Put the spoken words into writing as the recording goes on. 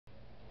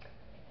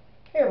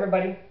Hey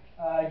everybody,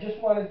 I just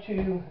wanted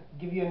to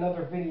give you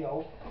another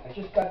video. I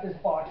just got this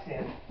box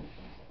in,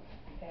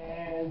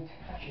 and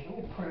actually let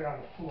me put it on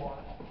the floor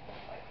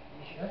like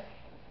here.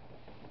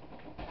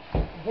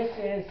 This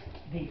is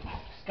the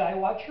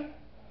Skywatcher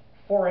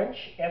 4-inch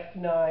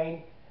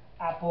f9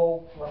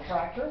 Apple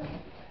refractor.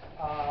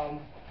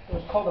 It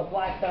was called a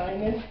black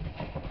diamond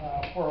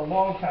for a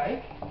long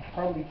time,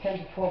 probably 10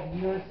 to 12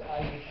 years I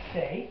would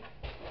say.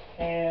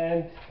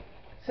 And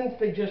since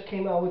they just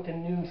came out with the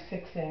new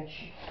 6-inch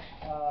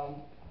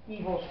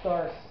Evo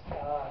Star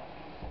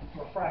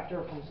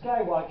refractor from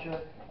Skywatcher,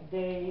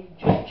 they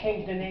just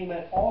changed the name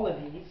of all of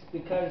these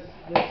because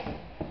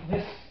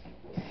this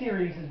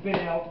series has been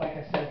out, like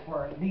I said,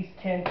 for at least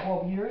 10,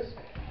 12 years.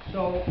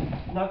 So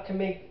not to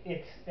make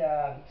it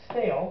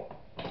stale,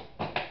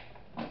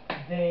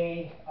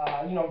 they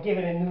give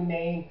it a new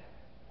name.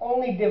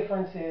 Only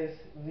difference is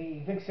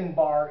the Vixen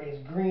bar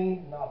is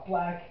green, not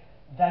black.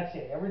 That's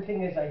it.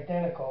 Everything is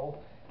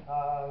identical.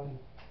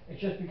 It's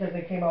just because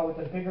they came out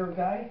with a bigger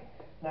guy.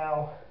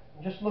 Now,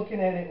 I'm just looking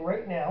at it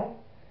right now.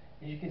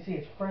 As you can see,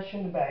 it's fresh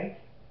in the bag.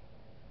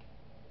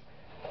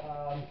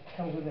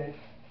 Comes with an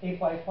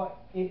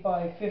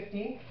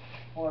 8x50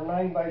 or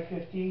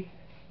 9x50.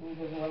 It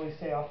doesn't really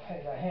say off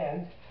the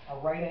hand. A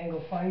right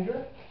angle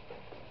finder.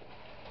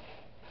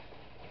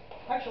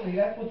 Actually,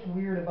 that's what's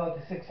weird about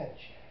the 6-inch.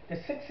 The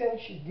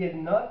 6-inch did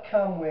not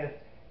come with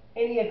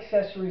any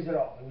accessories at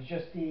all. It was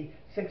just the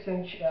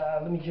 6-inch.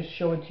 Let me just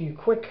show it to you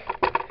quick.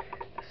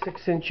 The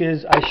 6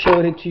 inches, I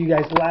showed it to you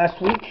guys last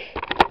week.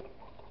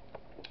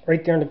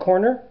 Right there in the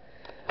corner.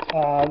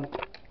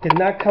 Did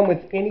not come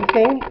with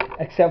anything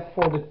except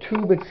for the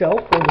tube itself,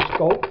 or the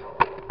scope,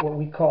 what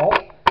we call,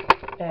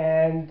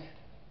 and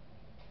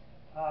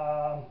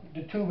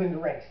the tube and the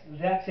rings.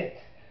 That's it.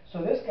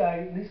 So this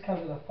guy at least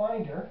comes with a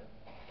finder.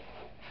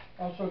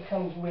 Also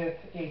comes with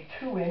a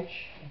 2-inch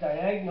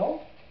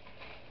diagonal.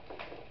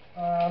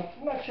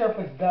 I'm not sure if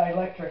it's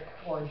dielectric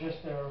or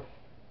just a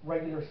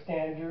regular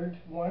standard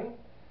one.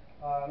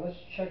 Let's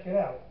check it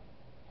out.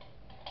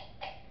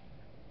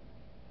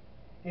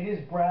 It is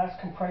brass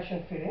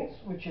compression fittings,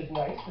 which is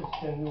nice.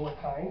 It's the newer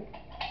kind.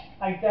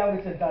 I doubt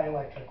it's a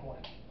dielectric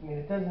one. I mean,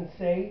 it doesn't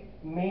say.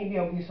 Maybe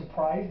I'll be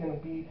surprised and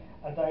it'll be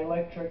a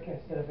dielectric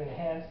instead of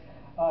enhanced.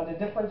 The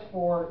difference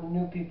for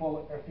new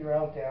people, if you're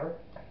out there,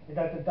 is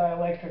that the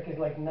dielectric is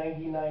like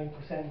 99%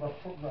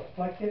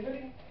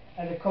 reflectivity,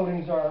 and the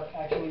coatings are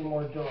actually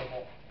more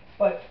durable.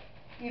 But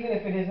even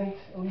if it isn't,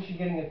 at least you're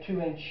getting a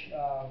 2-inch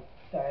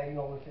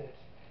diagonal with it.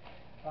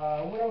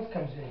 What else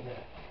comes in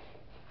here?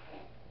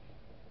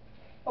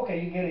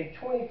 Okay, you get a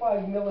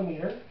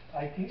 25mm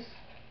eyepiece,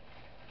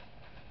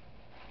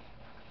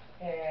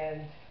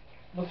 and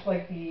looks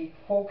like the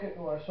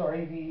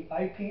the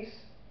eyepiece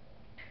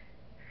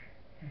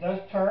does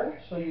turn,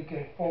 so you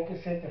can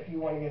focus it if you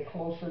want to get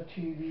closer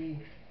to the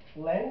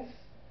lens,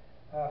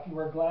 if you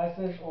wear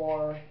glasses,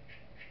 or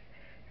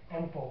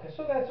unfocus.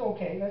 So that's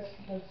okay. That's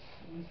at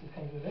least it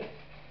comes with it.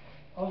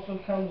 Also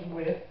comes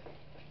with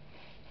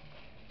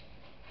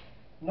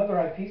another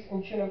eyepiece,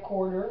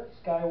 1.25"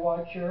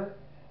 Skywatcher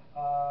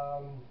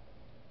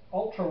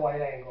ultra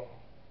wide angle.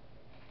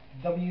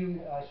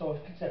 So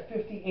it's at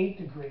 58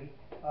 degree.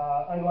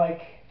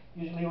 Unlike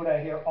usually what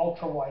I hear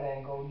ultra wide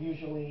angle,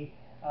 usually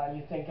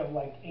you think of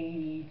like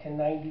 80 to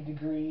 90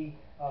 degree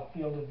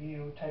field of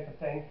view type of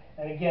thing.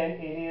 And again,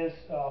 it is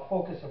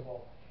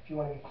focusable if you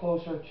want to get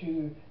closer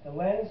to the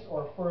lens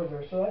or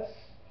further. So that's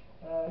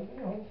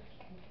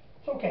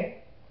it's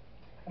okay.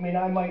 I mean,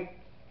 I might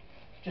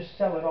just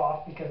sell it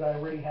off because I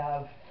already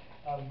have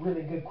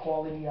really good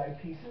quality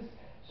eyepieces.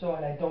 So,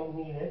 and I don't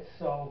need it.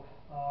 So,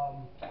 a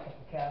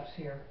couple caps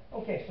here.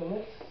 Okay, so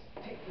let's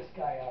take this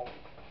guy out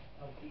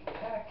of the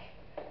pack.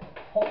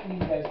 Hopefully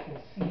you guys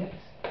can see it.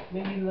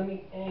 Maybe let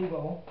me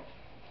angle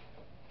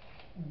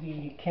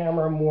the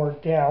camera more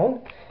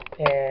down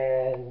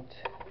and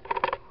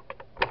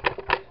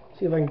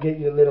see if I can get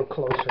you a little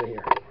closer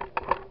here.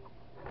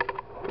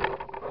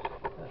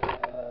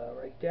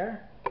 Right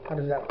there. How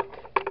does that look?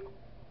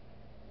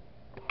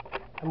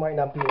 I might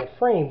not be in the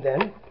frame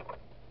then.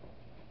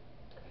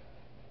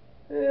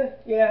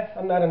 Yeah,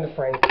 I'm not in the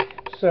frame.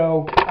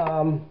 So,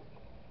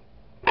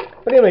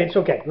 but anyway, it's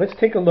okay. Let's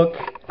take a look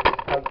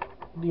at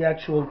the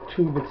actual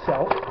tube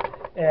itself.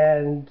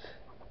 And,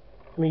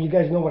 I mean, you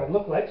guys know what it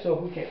looked like, so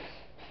who cares?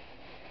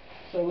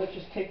 So let's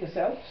just take this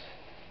out.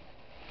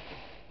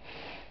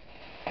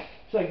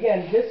 So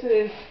again, this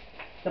is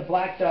the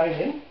black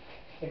diamond,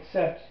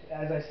 except,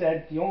 as I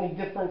said, the only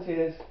difference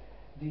is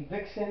the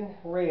Vixen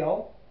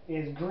rail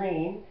is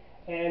green,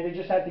 and they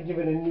just had to give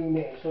it a new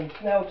name. So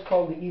now it's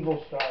called the Evo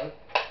Star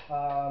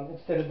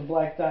instead of the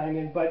black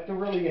diamond, but they're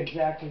really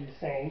exactly the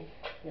same.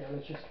 Here,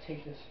 let's just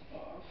take this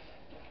off.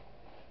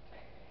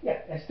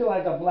 Yeah, it still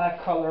has a black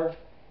color.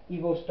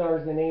 Evo Star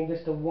is the name. This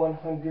is the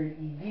 100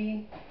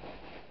 ED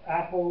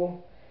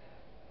Apple.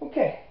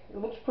 Okay, it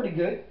looks pretty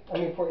good. I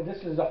mean,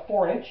 this is a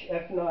 4-inch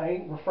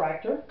f9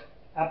 refractor,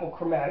 Apple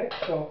chromatic,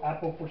 so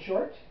Apple for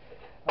short.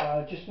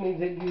 Just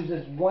means it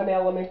uses one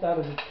element out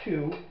of the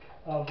two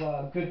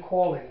of good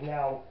quality.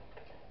 Now,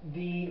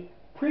 The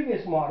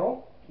previous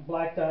model,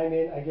 black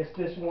diamond, I guess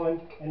this one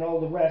and all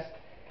the rest,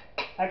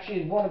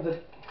 actually is one of the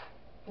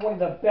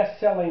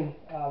best-selling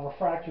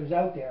refractors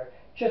out there,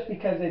 just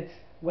because it's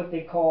what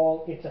they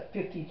call, it's a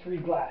 53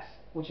 glass,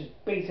 which is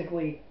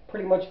basically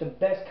pretty much the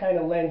best kind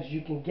of lens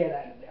you can get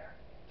out of there.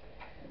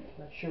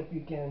 Not sure if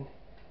you can,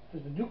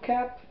 because the dew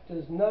cap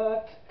does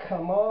not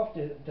come off,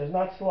 it does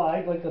not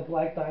slide like the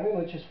black diamond,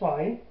 which is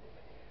fine.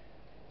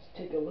 Let's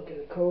take a look at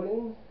the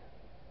coating.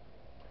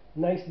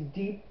 Nice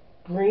deep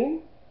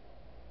green.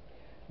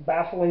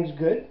 Baffling's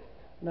good.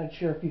 I'm not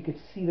sure if you could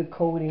see the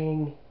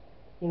coating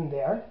in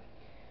there.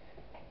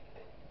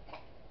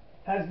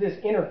 Has this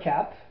inner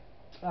cap.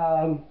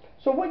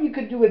 So what you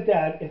could do with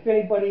that, if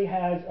anybody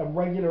has a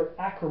regular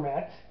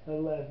achromat,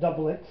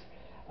 doublet,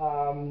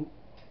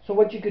 so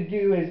what you could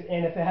do is,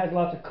 and if it has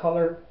lots of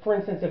color, for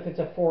instance, if it's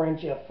a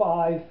 4-inch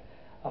f5,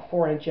 a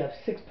 4-inch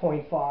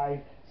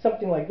f6.5,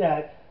 something like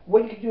that,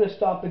 what you could do is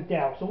stop it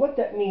down. So what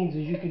that means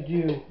is you could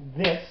do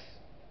this.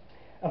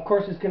 Of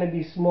course, it's going to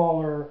be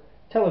smaller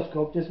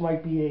telescope. This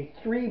might be a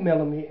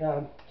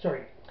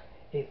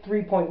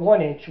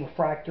 3.1-inch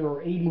refractor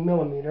or 80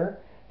 millimeter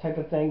type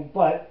of thing,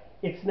 but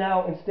it's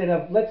now, instead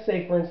of, let's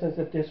say for instance,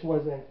 if this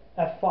was an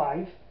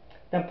f5,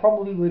 that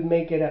probably would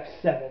make it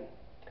f7.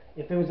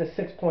 If it was a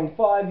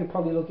 6.5, you're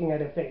probably looking at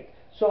f8.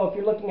 So if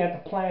you're looking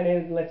at the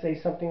planet, let's say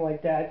something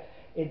like that,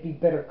 it'd be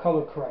better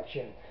color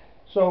correction.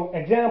 So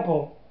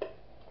example,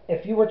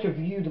 if you were to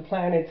view the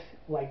planets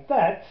like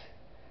that,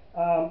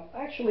 I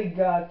actually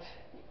got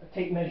a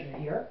tape measure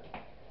here.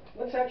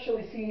 Let's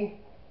actually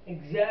see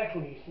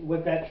exactly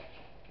what that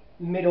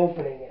mid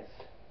opening is.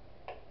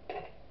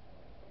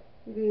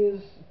 It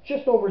is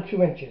just over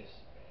 2 inches.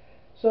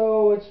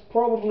 So it's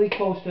probably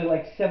close to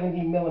like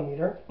 70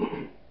 millimeter.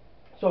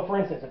 So for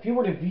instance, if you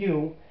were to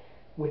view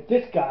with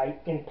this guy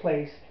in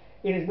place,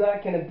 it is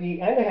not going to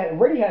be, and it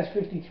already has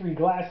 53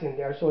 glass in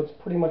there, so it's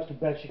pretty much the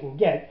best you can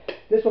get.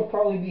 This will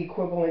probably be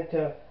equivalent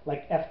to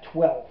like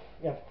f12,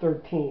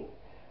 f13.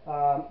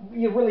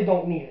 You really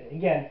don't need it.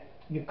 Again,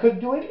 you could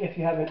do it if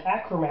you have an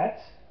achromat,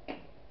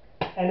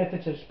 and if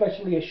it's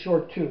especially a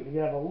short tube.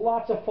 You have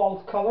lots of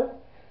false color,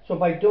 so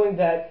by doing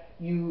that,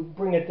 you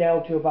bring it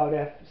down to about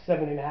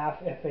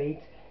f7.5,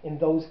 f8 in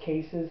those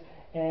cases,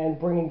 and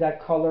bringing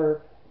that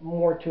color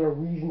more to a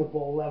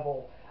reasonable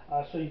level,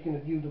 so you can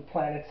view the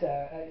planets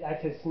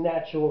at its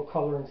natural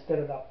color instead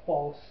of that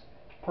false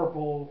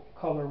purple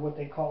color, what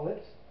they call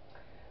it.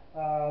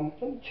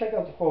 Let me check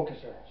out the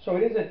focuser. So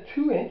it is a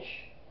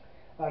 2-inch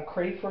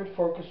Crayford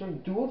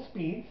focuser, dual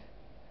speed,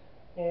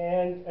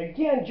 and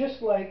again,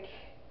 just like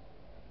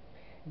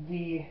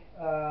the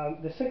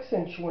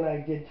 6-inch when I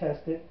did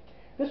test it,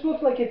 this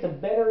looks like it's a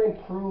better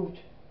improved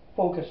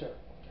focuser.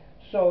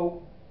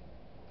 So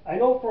I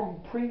know from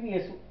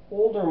previous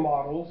older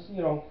models,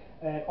 you know,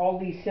 all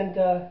these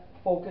Cinta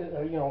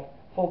focuser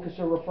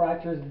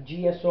refractors, the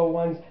GSO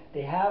ones,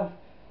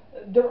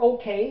 they're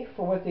okay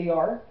for what they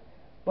are,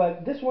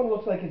 but this one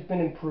looks like it's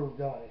been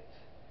improved on it.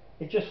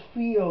 It just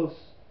feels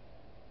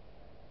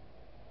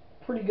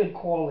pretty good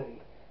quality.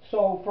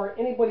 So for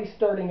anybody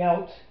starting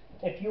out,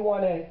 if you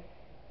want a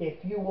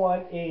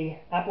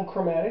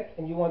apochromatic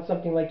and you want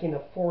something like in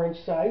a 4-inch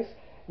size,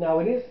 now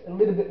it is a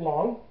little bit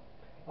long,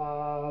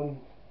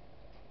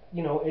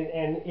 you know,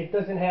 and it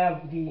doesn't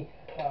have the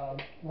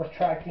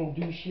retracting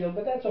dew shield,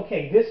 but that's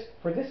okay.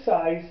 For this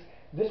size,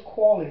 this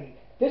quality,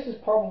 this is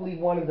probably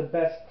one of the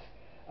best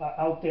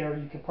out there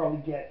you could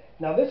probably get.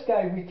 Now this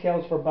guy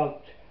retails for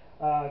about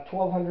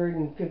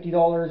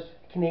 $1,250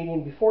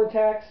 Canadian before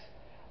tax.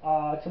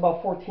 It's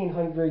about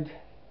 $1,400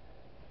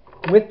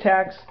 with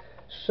tax,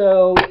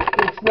 so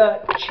it's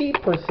not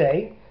cheap per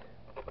se.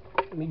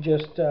 Let me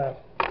just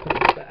put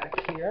it back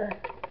here.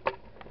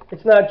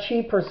 It's not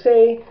cheap per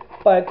se,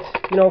 but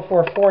you know,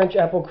 for a 4-inch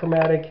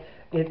apochromatic,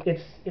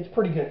 it's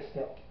pretty good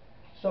still.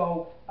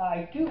 So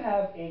I do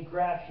have a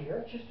graph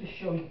here just to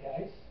show you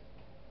guys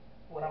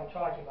what I'm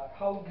talking about.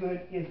 How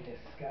good is this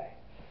guy?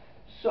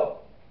 So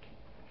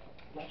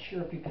I'm not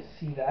sure if you can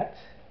see that.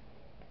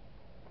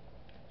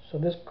 So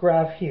this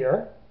graph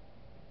here,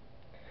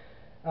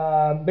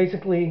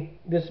 basically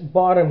this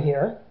bottom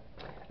here,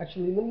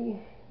 actually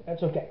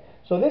that's okay.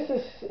 So this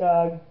is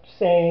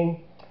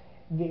saying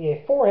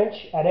the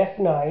 4-inch at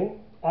f9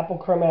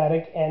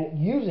 apochromatic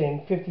and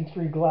using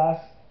 53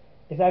 glass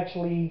is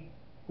actually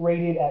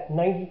rated at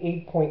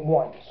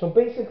 98.1. So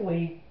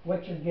basically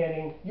what you're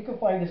getting, you can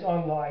find this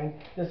online.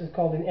 This is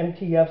called an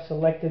MTF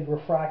selected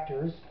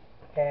refractors,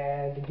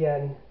 and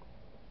again,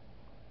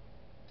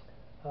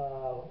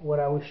 what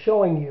I was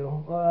showing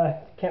you,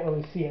 can't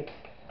really see it.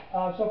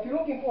 So if you're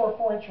looking for a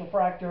 4-inch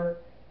refractor,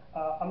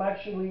 I'm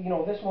actually, you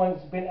know, this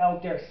one's been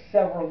out there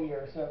several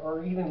years,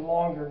 or even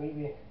longer,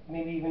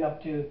 maybe even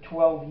up to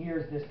 12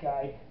 years, this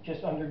guy,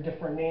 just under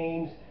different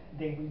names.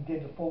 They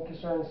redid the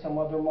focuser and some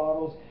other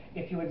models.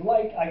 If you would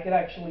like, I could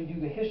actually do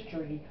the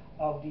history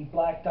of the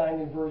black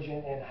diamond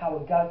version and how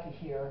it got to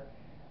here,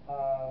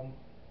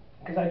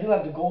 because I do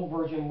have the gold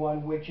version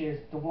one, which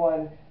is the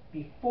one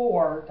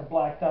before the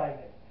black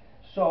diamond.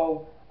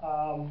 So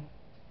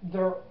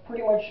they're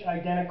pretty much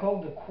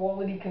identical. The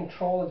quality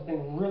control has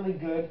been really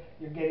good.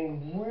 You're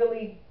getting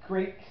really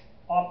great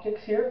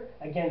optics here.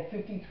 Again,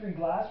 53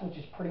 glass, which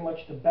is pretty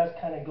much the best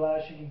kind of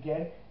glass you can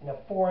get in a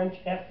 4-inch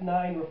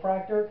f9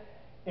 refractor.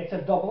 It's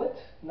a doublet,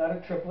 not a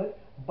triplet,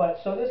 but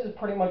so this is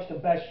pretty much the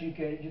best you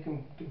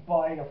can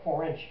buy in a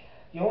 4-inch.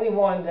 The only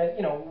one that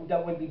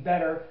that would be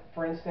better,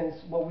 for instance,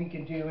 what we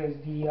could do is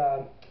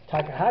the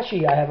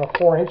Takahashi. I have a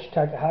 4-inch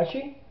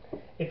Takahashi.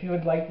 If you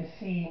would like to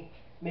see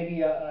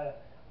maybe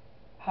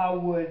how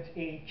would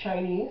a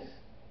Chinese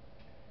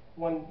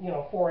one,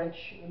 4-inch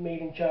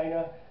made in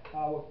China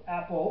with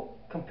Apple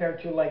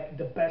compared to like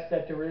the best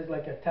that there is,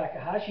 like a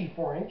Takahashi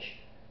 4-inch,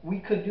 we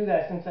could do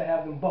that since I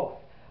have them both.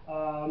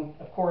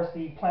 Of course,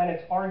 the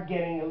planets are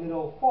getting a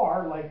little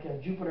far, like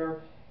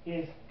Jupiter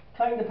is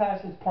kind of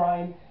past its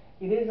prime.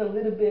 It is a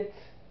little bit,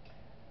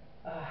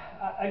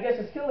 I guess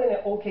it's still in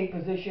an okay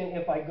position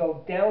if I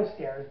go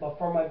downstairs, but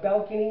from my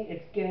balcony,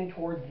 it's getting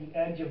towards the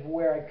edge of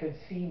where I could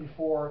see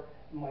before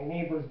my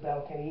neighbor's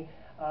balcony.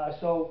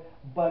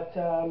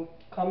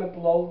 Comment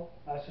below,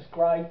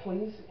 subscribe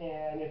please,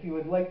 and if you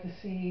would like to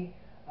see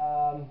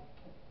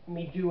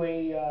me do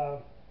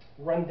a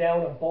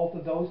rundown of both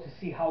of those to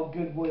see how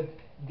good would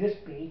this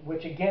be,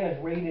 which again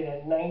is rated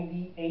at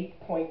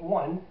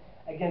 98.1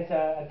 against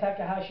a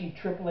Takahashi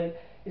triplet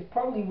is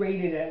probably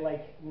rated at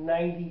like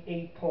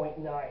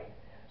 98.9.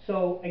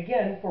 So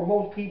again, for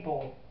most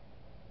people,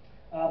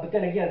 but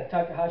then again,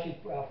 Takahashi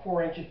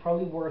 4-inch is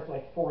probably worth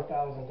like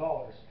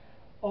 $4,000.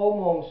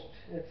 Almost,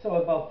 it's so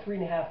about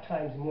 3.5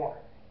 times more.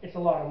 It's a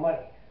lot of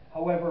money.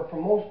 However, for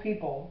most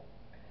people,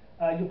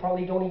 you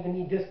probably don't even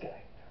need this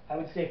guy. I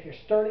would say if you're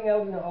starting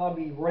out in a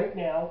hobby right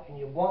now and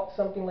you want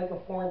something like a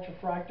 4-inch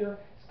refractor,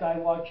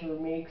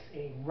 Skywatcher makes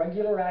a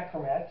regular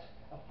achromat,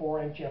 a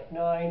 4-inch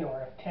f9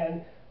 or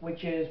f10,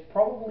 which is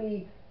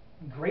probably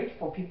great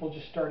for people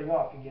just starting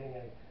off. You're getting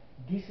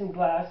a decent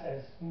glass,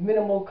 as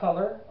minimal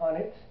color on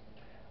it.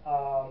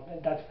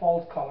 And that's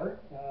false color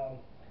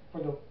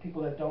for the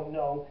people that don't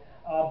know.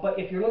 But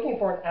if you're looking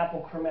for an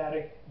Apple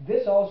chromatic,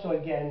 this also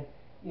again,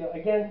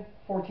 again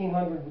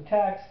 1400 with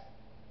tax,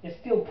 is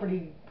still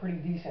pretty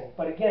decent.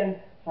 But again,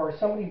 for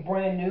somebody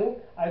brand new,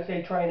 I'd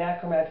say try an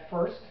achromat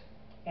first.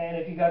 And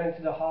if you got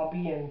into the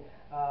hobby and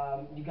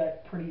you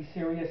got pretty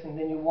serious and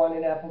then you want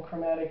an Apple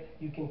chromatic,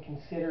 you can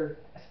consider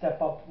a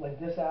step up like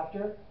this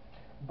after.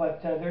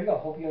 But there you go.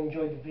 Hope you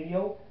enjoyed the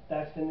video.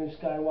 That's the new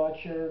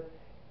Skywatcher.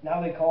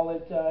 Now they call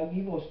it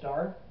Evo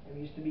Star. It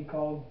used to be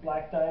called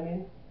Black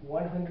Diamond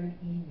 100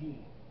 ED.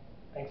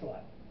 Thanks a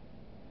lot.